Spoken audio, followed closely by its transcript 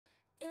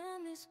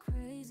this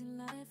crazy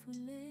life we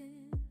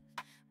live,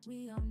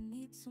 we all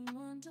need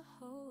someone to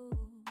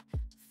hold, a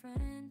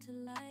friend to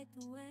light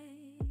the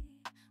way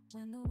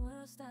when the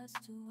world starts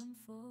to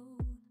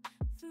unfold.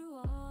 Through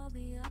all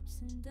the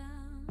ups and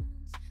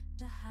downs,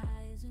 the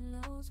highs and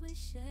lows we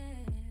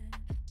share,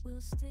 we'll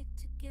stick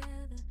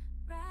together,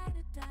 ride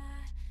or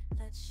die,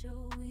 let's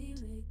show we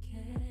really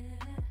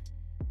care.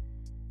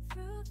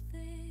 Through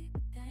thick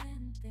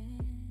and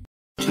thin,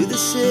 to the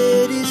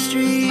city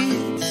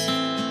streets,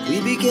 we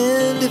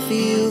began to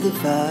feel the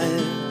fire.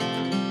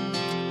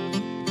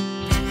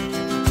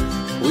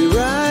 We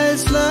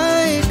rise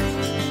like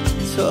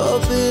tall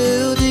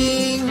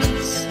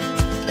buildings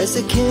as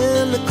the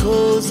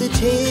chemicals, they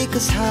take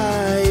us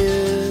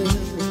higher.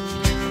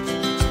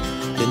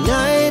 The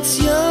night's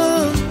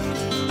young,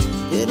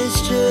 it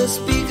has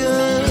just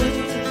begun,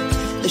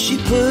 as she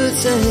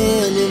puts her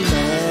hand in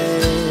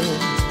mine.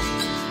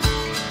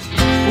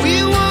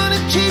 We wanna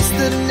chase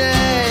the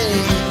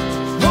night,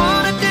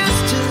 wanna dance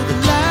to the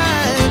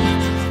light,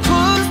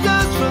 pull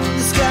stars from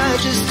the sky,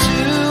 just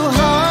two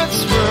hearts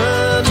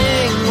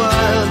running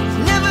wild.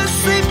 Never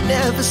sleep,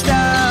 never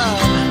stop,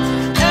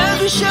 as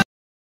we show.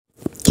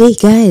 Hey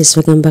guys,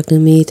 welcome back to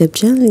my YouTube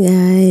channel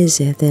guys,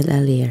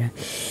 EthelAllera.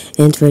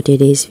 And for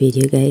today's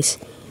video guys,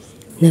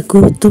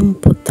 nagutom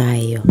po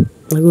tayo.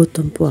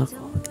 Nagutom po ako.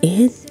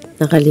 And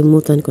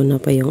nakalimutan ko na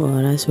pa yung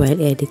oras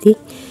while editing.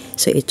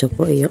 So ito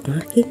po yung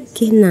aking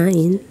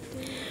kinain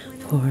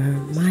for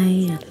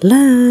my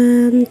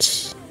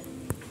lunch.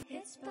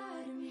 it's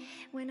part of me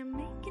when I'm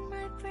making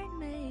my brain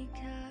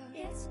makeup.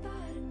 It's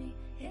part of me,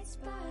 it's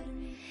part of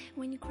me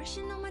when you're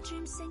crushing on my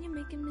dreams and you're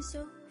making me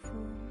so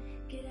full.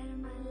 Get out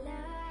of my life.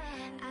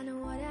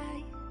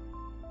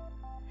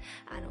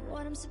 I know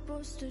what I'm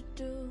supposed to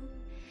do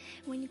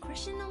when you're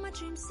crushing on my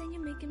dreams and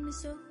you're making me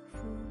so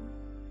full.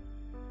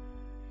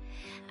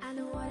 I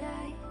know what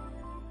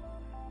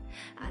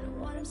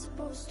I'm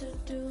supposed to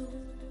do.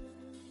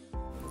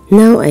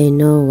 Now I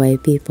know why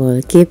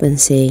people keep on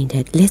saying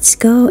that let's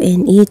go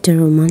and eat the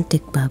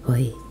romantic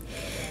baboy.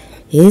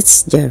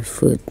 It's their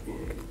food.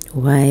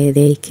 Why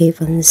they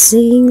keep on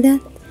saying that?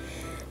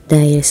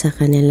 Dahil sa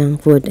kanilang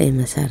food ay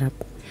masarap.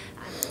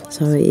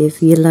 So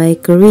if you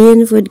like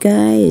Korean food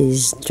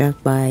guys,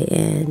 drop by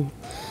and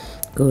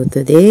go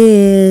to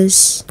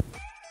this.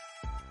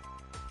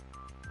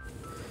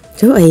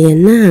 So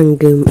ayan na,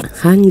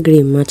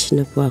 hungry much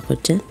na po ako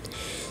dyan.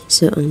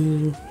 So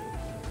ang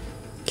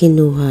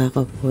kinuha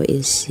ko po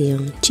is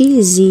yung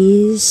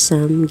cheesy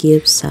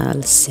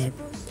Samgyupsal set.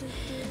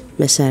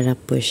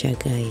 Masarap po siya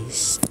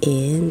guys.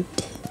 And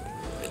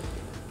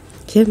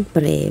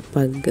syempre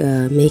pag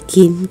may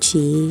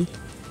kimchi,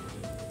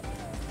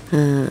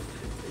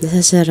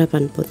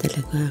 nasasarapan po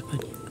talaga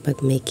ako pag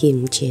may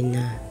kimchi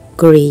na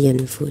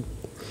Korean food.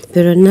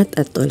 Pero not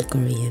at all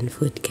Korean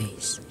food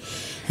guys.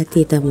 At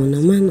kita mo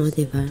naman, o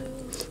diba?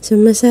 So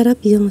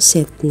masarap yung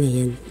set na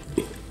yan.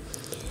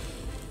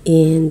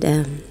 And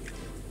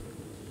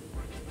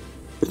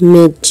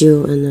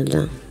medyo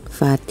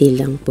fatty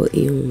lang po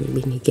yung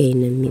binigay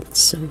na meat.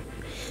 So,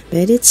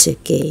 but it's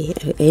okay.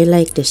 I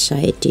like the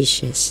side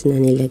dishes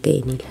na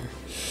nilagay nila.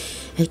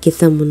 Ay,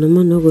 kita mo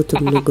naman,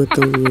 gutom na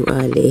gutom yung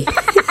ali.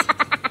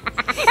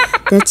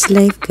 That's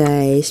life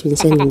guys.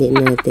 Minsan hindi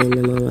natin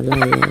namawala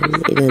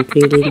yan. We don't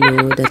really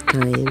know the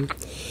time.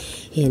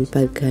 And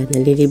pagka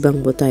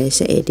nalilibang po tayo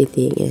sa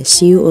editing, as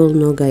you all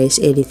know guys,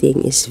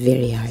 editing is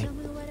very hard.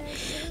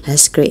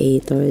 As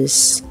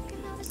creators,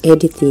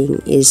 editing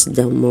is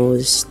the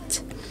most,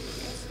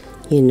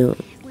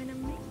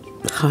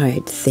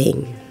 hard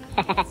thing.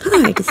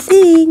 Hard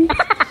thing!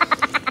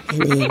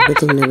 And ayan,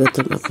 gutom na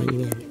gutom ako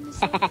niyan.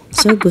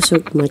 So,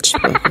 busog much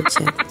po ako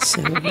dyan.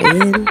 So,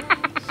 ayan.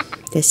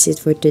 That's it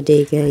for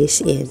today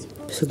guys. And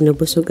busog na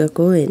busog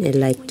ako and I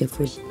like the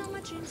food.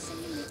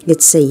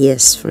 It's a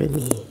yes for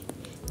me.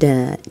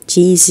 The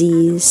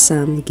cheesy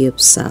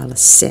Samgyupsal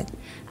set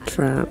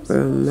from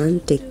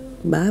Romantic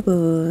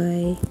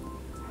Baboy.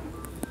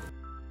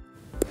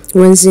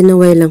 Once in a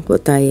while lang po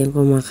tayong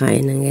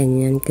kumakain ng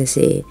ganyan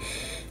kasi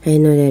I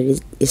know that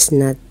it is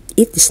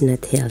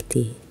not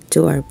healthy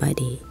to our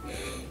body.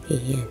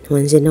 Ayan.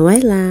 Once in a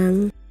while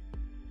lang.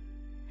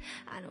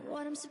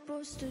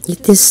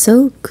 It is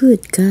so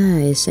good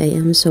guys. I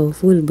am so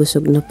full.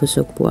 Busog na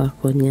busog po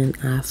ako niyan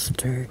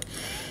after.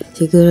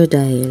 Siguro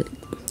dahil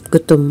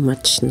gutom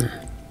much na.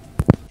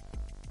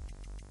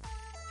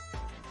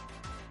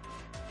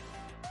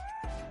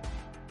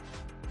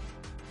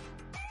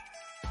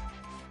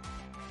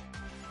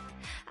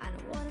 I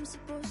know what I'm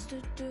supposed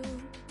to do.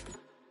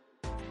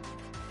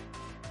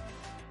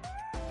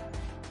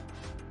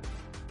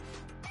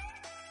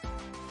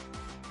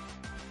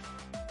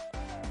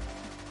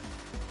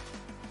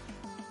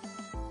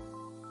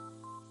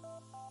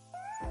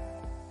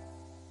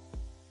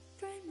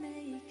 Brain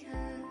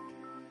makeup.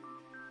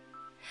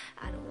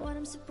 I know what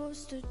I'm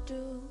supposed to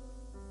do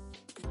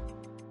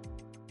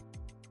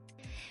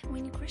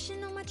when you're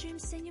crushing on my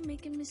dreams and you're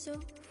making me so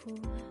full.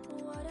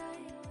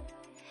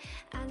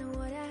 I know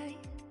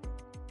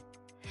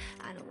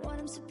what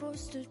I'm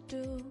supposed to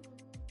do.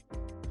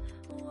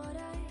 What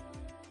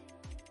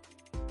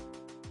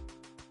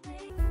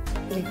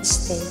let's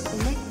stay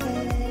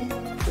connected.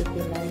 If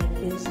you like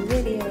this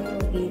video,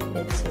 hit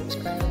that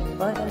subscribe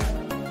button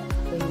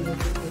for you to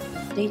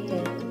get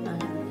updated on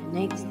the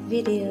next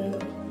video.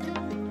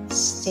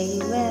 Stay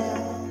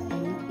well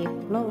and keep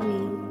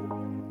glowing.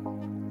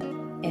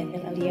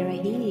 EthelAllera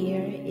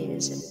here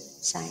is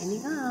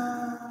signing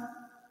off.